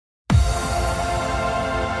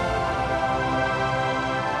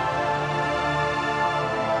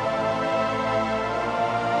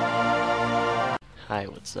Hi,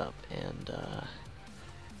 what's up? And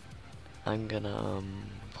I'm gonna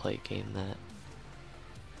play a game that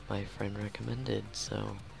my friend recommended,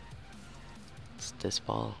 so it's this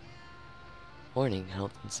fall. Warning,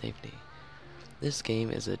 health and safety. This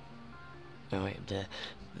game is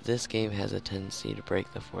this game has a tendency to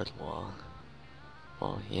break the fourth wall.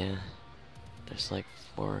 Well, yeah, there's like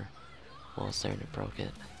 4 walls there and it broke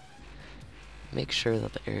it. Make sure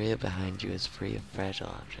that the area behind you is free of fragile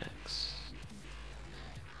objects.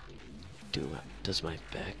 Does my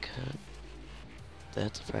back hurt?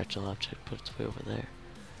 That's a fragile object, but it's way over there.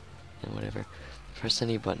 And whatever. Press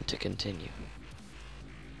any button to continue.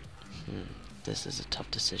 This is a tough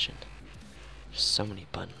decision. There's so many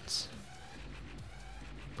buttons.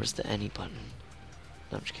 Where's the any button?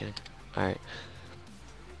 No, I'm just kidding. Alright.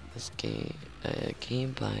 This game by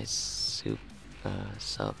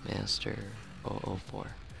Submaster 004.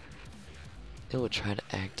 It will try to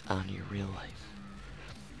act on your real life.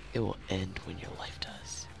 It will end when your life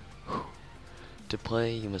does. Whew. To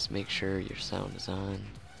play, you must make sure your sound is on.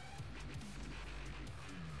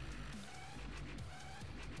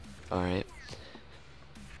 Alright.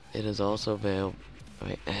 It is also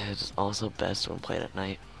it is also best when played at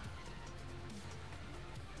night.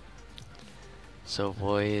 So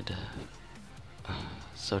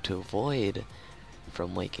to avoid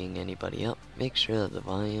from waking anybody up, make sure that the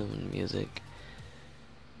volume and music,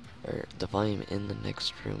 or the volume in the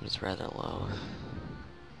next room is rather low.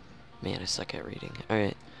 Man, I suck at reading.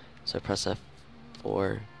 Alright, so press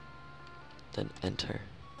F4, then enter.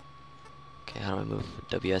 Okay, how do I move?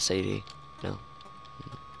 WSAD? No.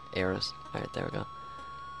 Arrows. Alright, there we go.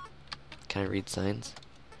 Can I read signs?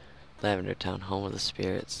 Lavender Town, home of the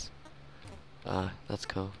spirits. Let's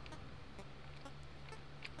go.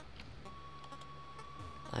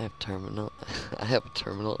 I have terminal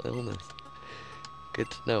illness. Good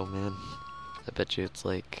to know, man. I bet you it's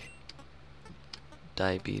like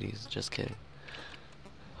diabetes. Just kidding.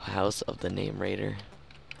 House of the Name Raider.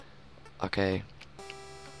 Okay.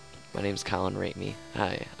 My name's Colin, rate me.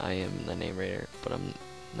 Hi, I am the Name Raider, but I'm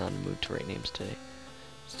not in the mood to rate names today.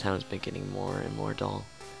 This town has been getting more and more dull.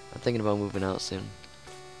 I'm thinking about moving out soon.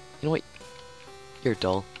 You know what? You're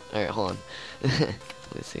dull. Alright, hold on.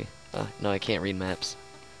 Let me see. No, I can't read maps.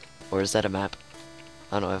 Or is that a map?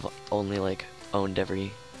 I don't know, I've only like owned every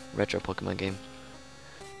retro Pokemon game.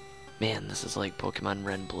 Man, this is like Pokemon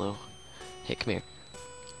Red and Blue. Hey, come here.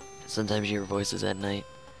 Sometimes you hear voices at night.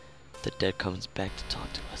 The dead comes back to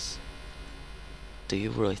talk to us. Do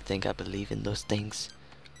you really think I believe in those things?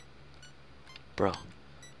 Bro.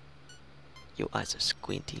 Your eyes are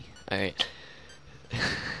squinty. Alright.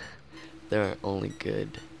 There aren't only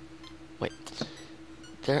good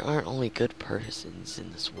persons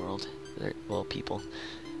in this world. Well, people.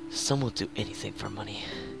 Some will do anything for money.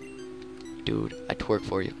 Dude, I'd twerk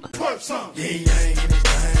for you. Twerk some.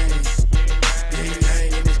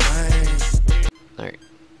 Alright,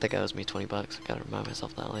 that guy owes me 20 bucks. I gotta remind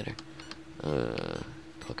myself that later.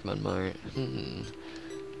 Pokemon Mart.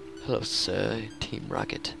 Hello, sir. Team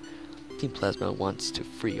Rocket. Team Plasma wants to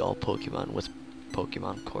free all Pokemon with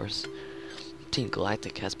Pokemon, of course. Team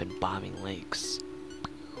Galactic has been bombing lakes.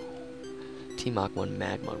 Team Aqua and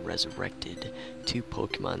Magma resurrected 2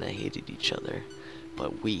 Pokemon that hated each other.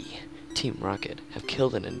 But we, Team Rocket, have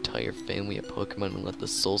killed an entire family of Pokemon and let the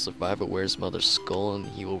soul survivor wear his mother's skull and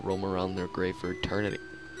he will roam around their grave for eternity.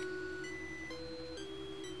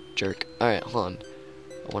 Jerk. Alright, hold on.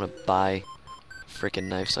 I wanna buy a freaking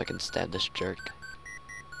knife so I can stab this jerk.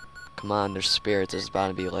 Come on, there's spirits. There's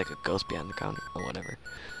bound to be like a ghost behind the counter. Oh, whatever.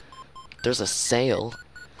 There's a sale,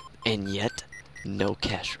 and yet no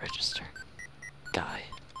cash register. Guy,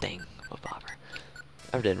 dang, a bobber.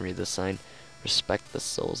 I didn't read this sign. Respect the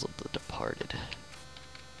souls of the departed.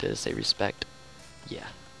 Did it say respect? Yeah.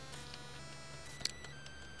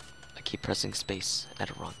 I keep pressing space at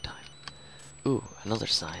a wrong time. Ooh, another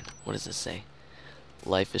sign. What does this say?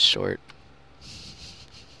 Life is short.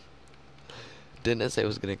 Didn't it say it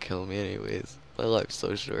was gonna kill me anyways? My life's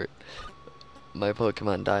so short. My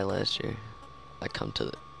Pokemon died last year. I come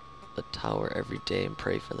to the tower every day and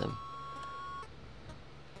pray for them.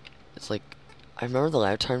 It's like, I remember the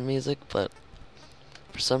Lavender music, but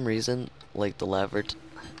for some reason, like the Lavender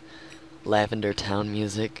Town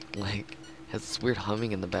music, like, has this weird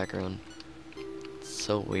humming in the background. It's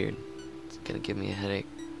so weird. It's gonna give me a headache.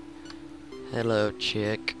 Hello,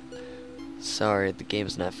 chick. Sorry, the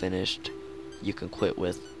game's not finished. You can quit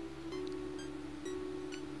with.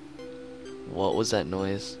 What was that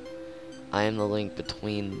noise? I am the link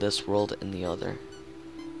between this world and the other.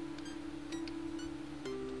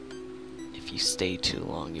 If you stay too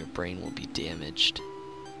long, your brain will be damaged.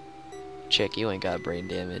 Chick, you ain't got brain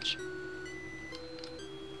damage.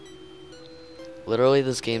 Literally,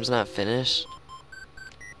 this game's not finished?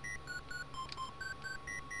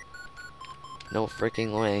 No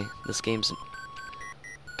freaking way. This game's...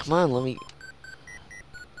 Come on, let me...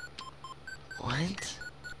 What?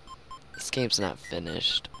 This game's not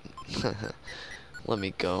finished. Let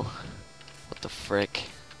me go. What the frick?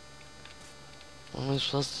 What am I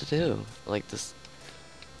supposed to do? Like, this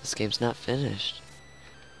game's not finished.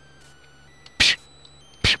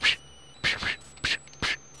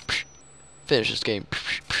 Finish this game.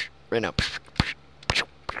 Right now.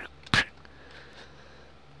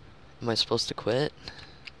 Am I supposed to quit?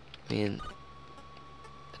 I mean,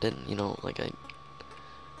 I didn't, you know, like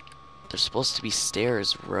there's supposed to be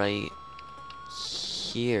stairs right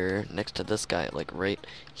here next to this guy, like right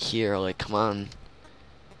here, like come on.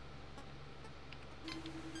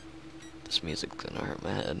 This music's gonna hurt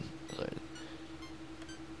my head.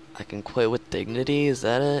 I can quit with dignity, is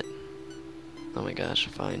that it? Oh my gosh,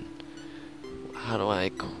 fine. How do I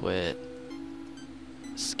quit?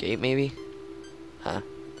 Escape maybe? Huh?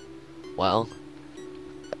 Well.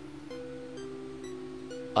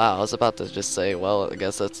 Wow, I was about to just say, well, I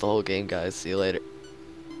guess that's the whole game, guys. See you later.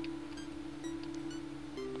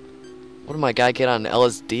 What did my guy get on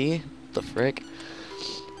LSD? The frick?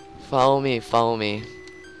 Follow me, follow me.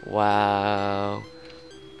 Wow.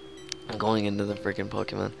 I'm going into the freaking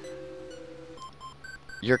Pokemon.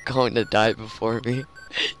 You're going to die before me.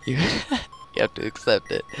 You have to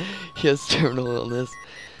accept it. He has terminal illness.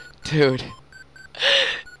 Dude.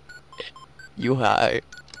 You high.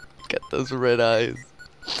 Got those red eyes.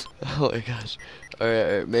 Oh my gosh.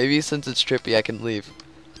 Alright, maybe since it's trippy I can leave.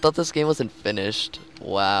 I thought this game wasn't finished.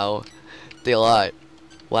 Wow. They lied.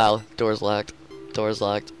 Wow, door's locked. Door's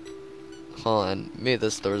locked. Hold on. Maybe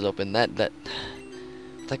this door's open. That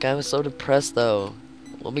guy was so depressed though.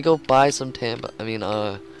 Let me go buy some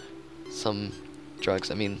some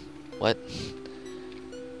drugs. I mean, what?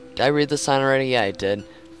 Did I read the sign already? Yeah, I did.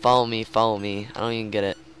 Follow me, follow me. I don't even get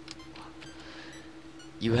it.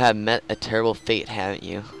 You have met a terrible fate, haven't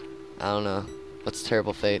you? I don't know. What's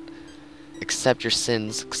terrible fate? Accept your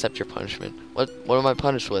sins, accept your punishment. What am I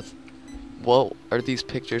punished with? What are these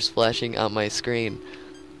pictures flashing on my screen?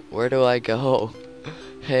 Where do I go?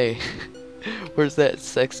 Hey, where's that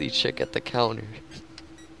sexy chick at the counter?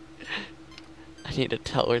 I need to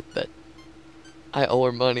tell her that I owe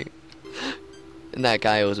her money. And that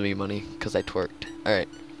guy owes me money because I twerked. Alright.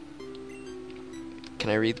 Can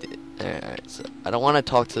I read the... Alright, so I don't want to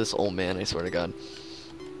talk to this old man, I swear to God.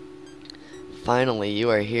 Finally, you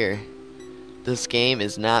are here. This game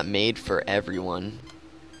is not made for everyone.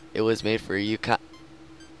 It was made for you.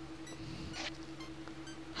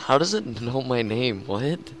 How does it know my name?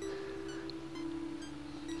 What?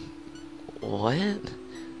 What?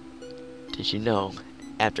 Did you know?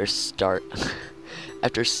 After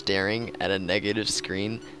staring at a negative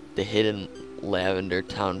screen, the hidden Lavender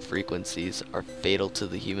Town frequencies are fatal to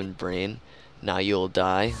the human brain. Now you'll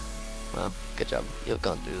die. Well, good job. You've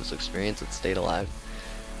gone through this experience and stayed alive.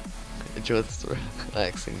 Enjoy this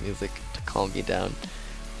relaxing music to calm you down.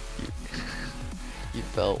 You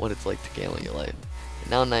felt what it's like to gamble your life.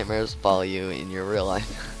 And now nightmares follow you in your real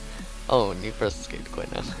life. Oh, and you press escape to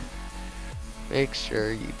quit now. Make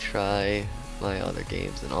sure you try my other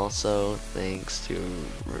games, and also thanks to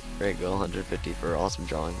Rego150 for awesome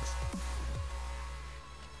drawings.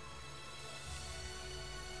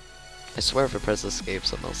 I swear if I press escape,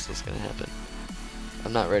 something else is gonna happen.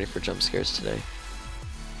 I'm not ready for jump scares today.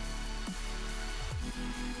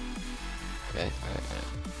 Okay,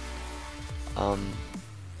 alright.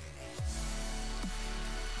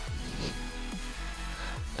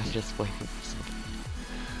 I'm just waiting for something.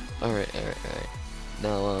 Alright.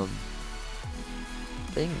 Now,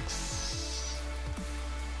 thanks.